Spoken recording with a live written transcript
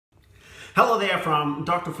Hello there from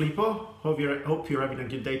Dr. Filippo. Hope you're having a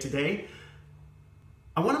good day today.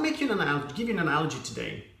 I want to give you an analogy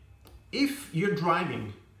today. If you're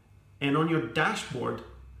driving and on your dashboard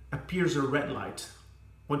appears a red light,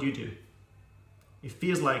 what do? It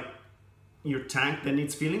feels like your tank that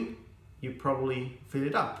needs filling, you probably fill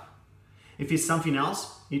it up. If it's something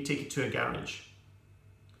else, you take it to a garage.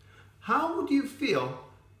 How would you feel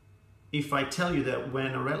if I tell you that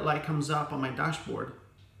when a red light comes up on my dashboard,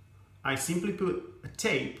 I simply put a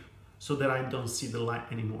tape so that I don't see the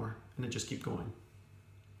light anymore and I just keep going?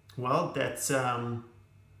 Well, that's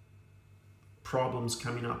problems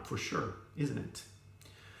coming up for sure, isn't it?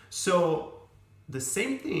 So the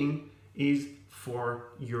same thing is for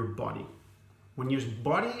your body. When your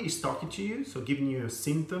body is talking to you, so giving you a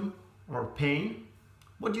symptom or pain,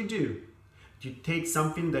 what do? Do you take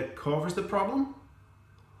something that covers the problem,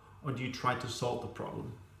 or do you try to solve the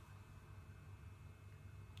problem?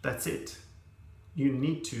 That's it. You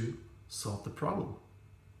need to solve the problem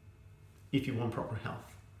if you want proper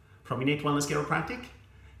health. From Innate Wellness Chiropractic,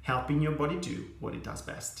 helping your body do what it does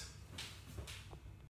best.